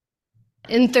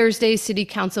In Thursday's city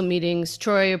council meetings,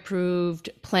 Troy approved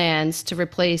plans to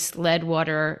replace lead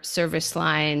water service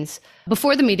lines.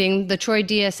 Before the meeting, the Troy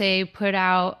DSA put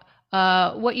out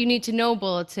what you need to know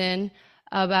bulletin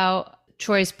about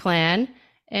Troy's plan.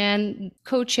 And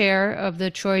co-chair of the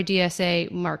Troy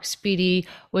DSA, Mark Speedy,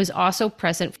 was also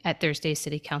present at Thursday's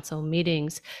city council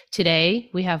meetings. Today,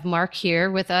 we have Mark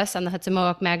here with us on the Hudson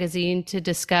Mohawk Magazine to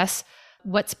discuss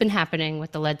what's been happening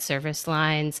with the lead service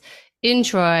lines in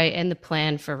Troy and the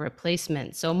plan for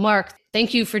replacement. So, Mark,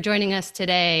 thank you for joining us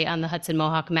today on the Hudson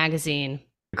Mohawk Magazine.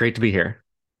 Great to be here.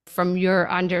 From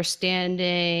your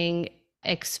understanding,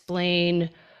 explain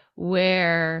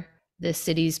where the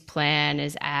city's plan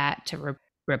is at to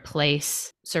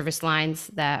replace service lines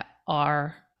that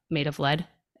are made of lead.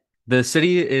 The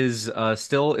city is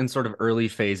still in sort of early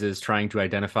phases trying to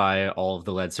identify all of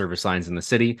the lead service lines in the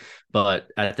city. But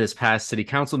at this past city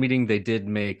council meeting, they did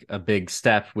make a big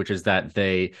step, which is that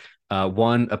they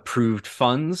one, approved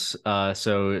funds,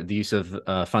 so the use of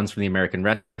funds from the American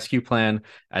Rescue Plan,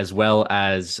 as well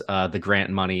as the grant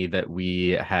money that we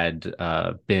had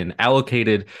been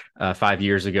allocated 5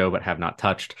 years ago but have not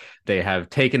touched. They have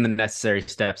taken the necessary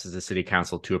steps as a city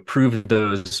council to approve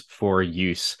those for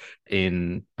use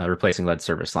in replacing lead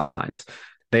service lines.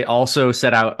 They also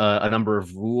set out a number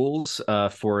of rules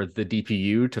for the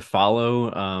DPU to follow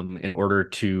in order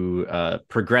to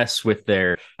progress with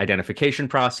their identification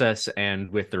process and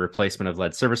with the replacement of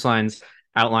lead service lines,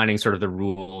 outlining sort of the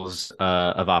rules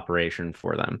of operation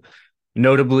for them.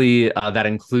 Notably, that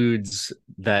includes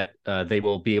that they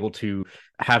will be able to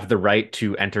have the right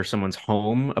to enter someone's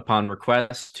home upon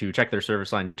request to check their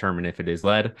service line, determine if it is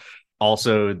lead.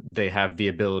 Also, they have the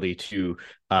ability to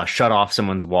shut off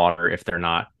someone's water if they're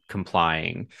not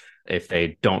complying, if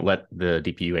they don't let the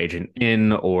DPU agent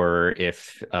in, or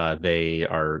if they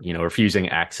are, refusing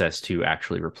access to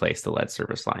actually replace the lead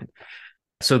service line.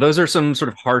 So those are some sort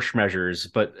of harsh measures,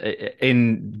 but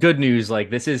in good news,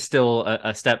 like this is still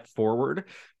a step forward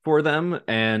for them,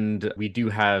 and we do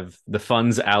have the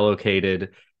funds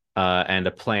allocated and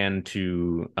a plan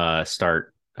to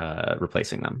start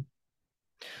replacing them.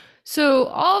 So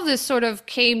all of this sort of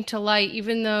came to light,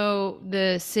 even though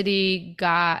the city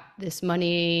got this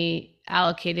money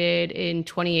allocated in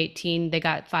 2018, they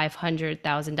got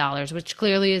 $500,000, which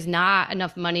clearly is not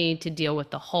enough money to deal with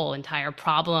the whole entire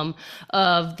problem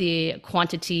of the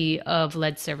quantity of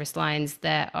lead service lines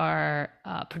that are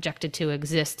projected to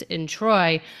exist in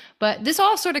Troy. But this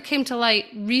all sort of came to light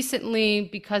recently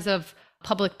because of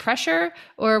public pressure,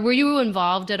 or were you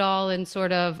involved at all in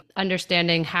sort of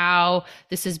understanding how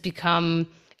this has become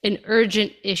an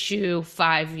urgent issue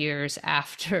 5 years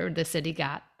after the city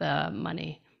got the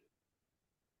money?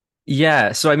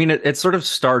 Yeah, so I mean, it sort of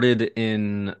started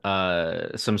in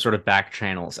some sort of back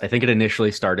channels. I think it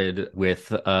initially started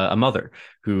with a mother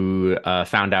who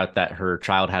found out that her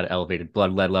child had elevated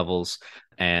blood lead levels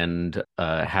and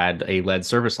had a lead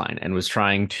service line and was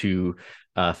trying to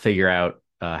figure out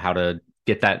how to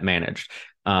get that managed.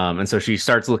 And so she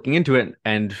starts looking into it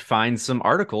and finds some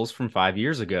articles from 5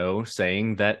 years ago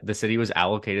saying that the city was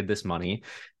allocated this money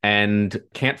and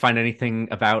can't find anything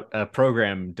about a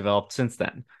program developed since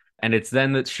then. And it's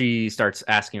then that she starts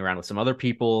asking around with some other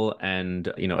people,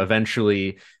 and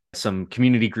eventually some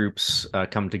community groups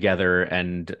come together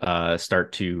and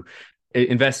start to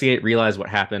investigate, realize what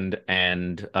happened,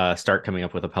 and start coming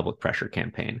up with a public pressure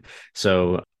campaign.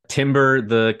 So Timber,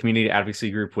 the community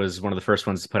advocacy group, was one of the first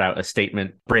ones to put out a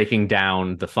statement breaking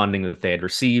down the funding that they had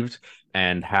received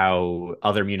and how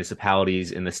other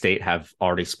municipalities in the state have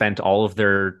already spent all of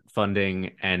their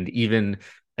funding, and even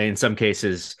in some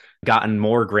cases gotten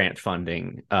more grant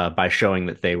funding by showing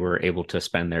that they were able to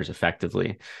spend theirs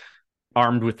effectively.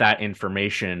 Armed with that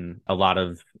information, a lot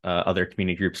of other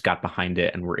community groups got behind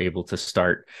it and were able to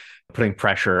start putting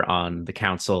pressure on the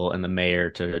council and the mayor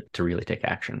to really take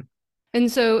action. And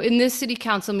so in this city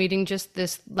council meeting just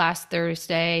this last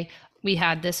Thursday, we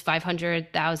had this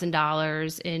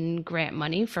 $500,000 in grant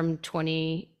money from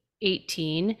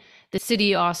 2018. The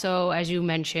city also, as you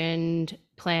mentioned,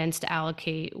 plans to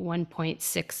allocate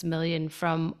 1.6 million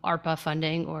from ARPA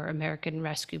funding, or American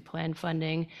Rescue Plan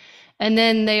funding. And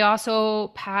then they also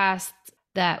passed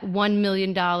that $1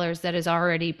 million that is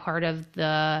already part of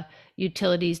the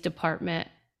utilities department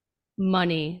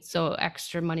money. So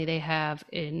extra money they have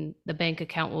in the bank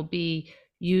account will be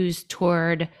used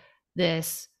toward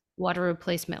this water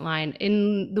replacement line.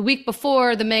 In the week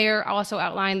before, the mayor also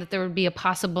outlined that there would be a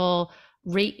possible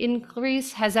rate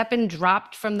increase. Has that been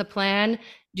dropped from the plan?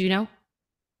 Do you know?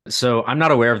 So I'm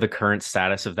not aware of the current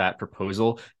status of that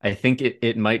proposal. I think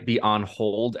it might be on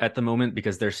hold at the moment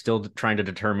because they're still trying to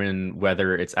determine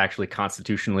whether it's actually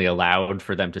constitutionally allowed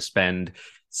for them to spend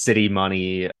city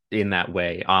money in that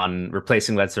way on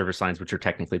replacing lead service lines, which are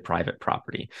technically private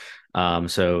property.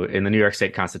 So in the New York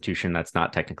State Constitution, that's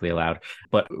not technically allowed.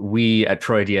 But we at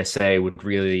Troy DSA would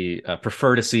really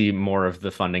prefer to see more of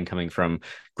the funding coming from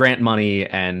grant money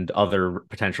and other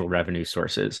potential revenue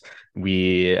sources.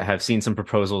 We have seen some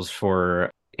proposals for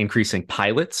increasing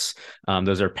pilots.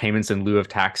 Those are payments in lieu of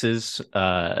taxes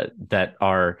that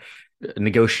are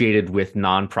negotiated with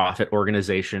nonprofit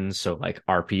organizations. So, like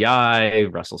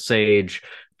RPI, Russell Sage,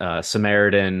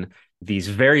 Samaritan, these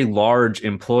very large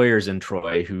employers in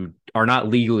Troy who are not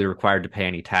legally required to pay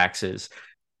any taxes.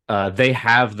 They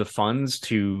have the funds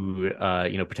to,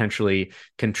 potentially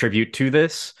contribute to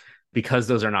this because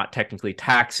those are not technically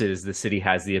taxes. The city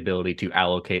has the ability to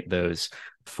allocate those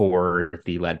for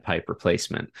the lead pipe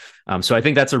replacement. So I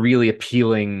think that's a really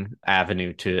appealing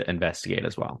avenue to investigate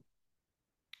as well.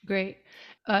 Great.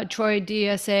 Troy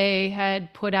DSA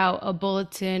had put out a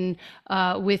bulletin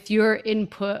with your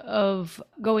input of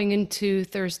going into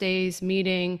Thursday's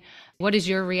meeting. What is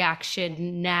your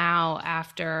reaction now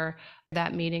after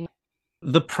that meeting?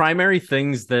 The primary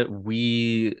things that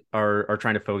we are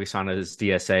trying to focus on as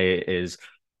DSA is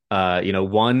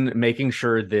one, making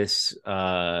sure this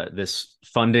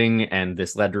funding and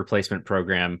this lead replacement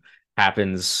program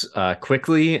happens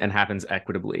quickly and happens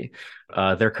equitably.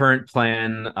 Their current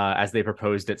plan, as they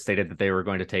proposed it, stated that they were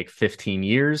going to take 15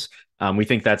 years. We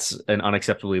think that's an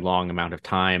unacceptably long amount of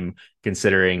time,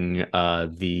 considering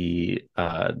the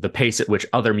pace at which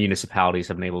other municipalities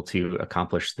have been able to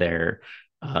accomplish their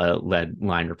lead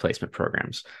line replacement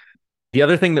programs. The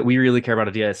other thing that we really care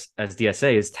about as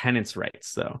DSA is tenants'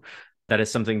 rights, though. That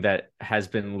is something that has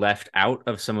been left out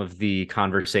of some of the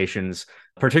conversations,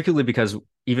 particularly because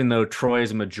even though Troy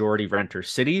is a majority renter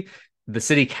city, the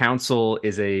city council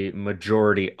is a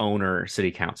majority owner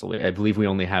city council. I believe we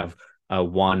only have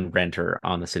one renter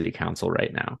on the city council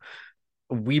right now.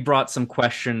 We brought some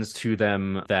questions to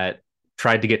them that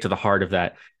tried to get to the heart of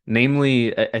that.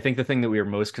 Namely, I think the thing that we are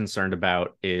most concerned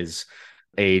about is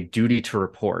a duty to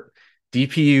report.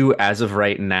 DPU, as of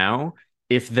right now,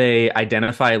 if they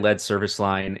identify a lead service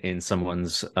line in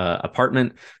someone's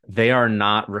apartment, they are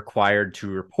not required to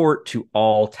report to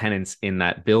all tenants in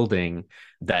that building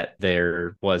that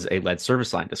there was a lead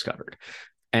service line discovered.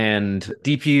 And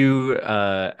DPU,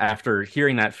 after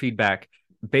hearing that feedback,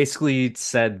 basically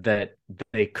said that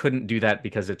they couldn't do that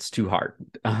because it's too hard.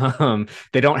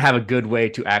 They don't have a good way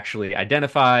to actually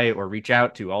identify or reach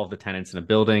out to all of the tenants in a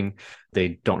building.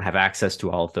 They don't have access to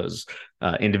all of those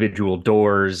individual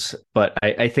doors. But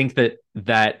I think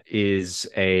that is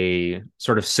a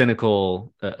sort of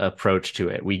cynical approach to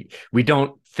it. We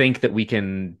don't think that we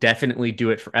can definitely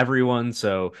do it for everyone,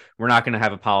 so we're not going to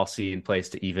have a policy in place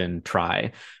to even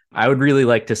try. I would really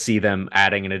like to see them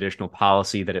adding an additional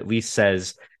policy that at least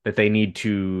says that they need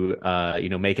to,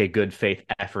 make a good faith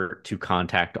effort to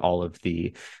contact all of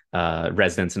the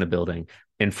residents in a building,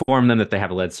 inform them that they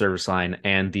have a lead service line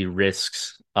and the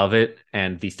risks of it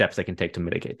and the steps they can take to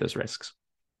mitigate those risks.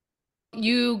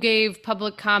 You gave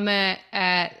public comment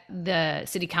at the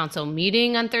city council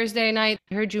meeting on Thursday night.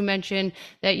 I heard you mention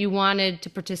that you wanted to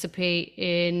participate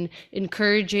in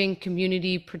encouraging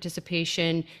community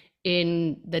participation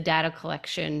in the data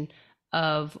collection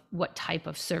of what type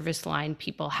of service line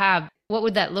people have. What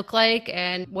would that look like?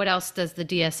 And what else does the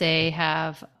DSA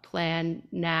have planned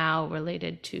now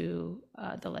related to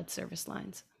the lead service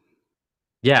lines?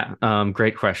 Yeah,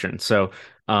 great question. So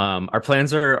our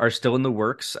plans are still in the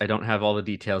works. I don't have all the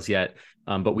details yet,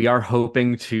 but we are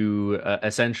hoping to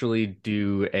essentially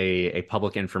do a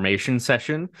public information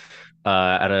session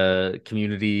at a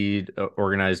community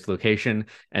organized location,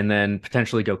 and then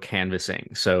potentially go canvassing.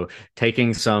 So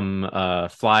taking some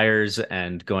flyers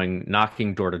and going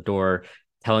knocking door to door,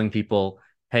 telling people,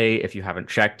 hey, if you haven't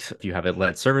checked, if you haven't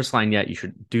lead service line yet, you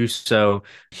should do so.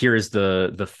 Here is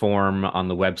the form on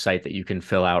the website that you can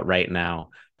fill out right now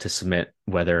to submit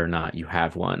whether or not you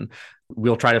have one.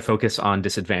 We'll try to focus on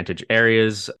disadvantaged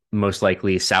areas, most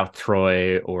likely South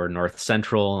Troy or North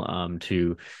Central,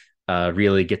 to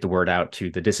really get the word out to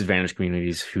the disadvantaged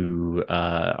communities who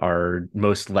are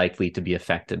most likely to be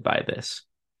affected by this.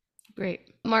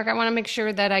 Great. Mark, I want to make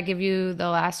sure that I give you the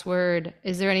last word.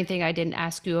 Is there anything I didn't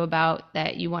ask you about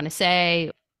that you want to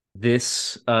say?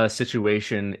 This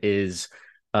situation is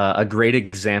a great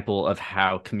example of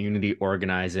how community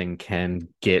organizing can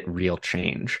get real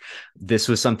change. This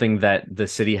was something that the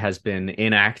city has been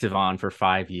inactive on for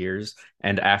 5 years.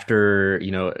 And after,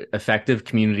 effective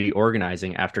community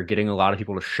organizing, after getting a lot of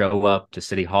people to show up to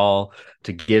City Hall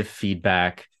to give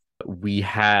feedback, we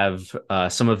have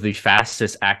some of the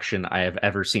fastest action I have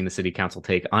ever seen the city council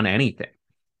take on anything.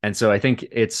 And so I think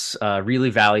it's really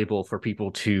valuable for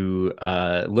people to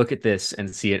look at this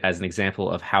and see it as an example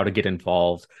of how to get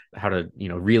involved, how to,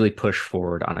 really push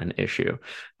forward on an issue.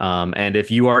 And if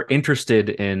you are interested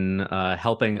in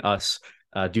helping us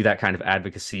do that kind of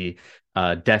advocacy,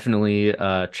 definitely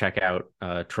check out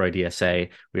Troy DSA.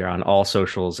 We are on all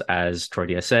socials as Troy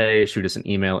DSA. Shoot us an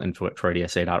email,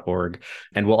 info@troydsa.org.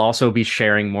 And we'll also be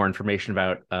sharing more information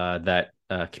about that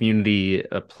community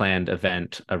planned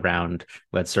event around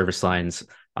lead service lines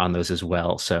on those as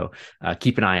well. So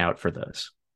keep an eye out for those.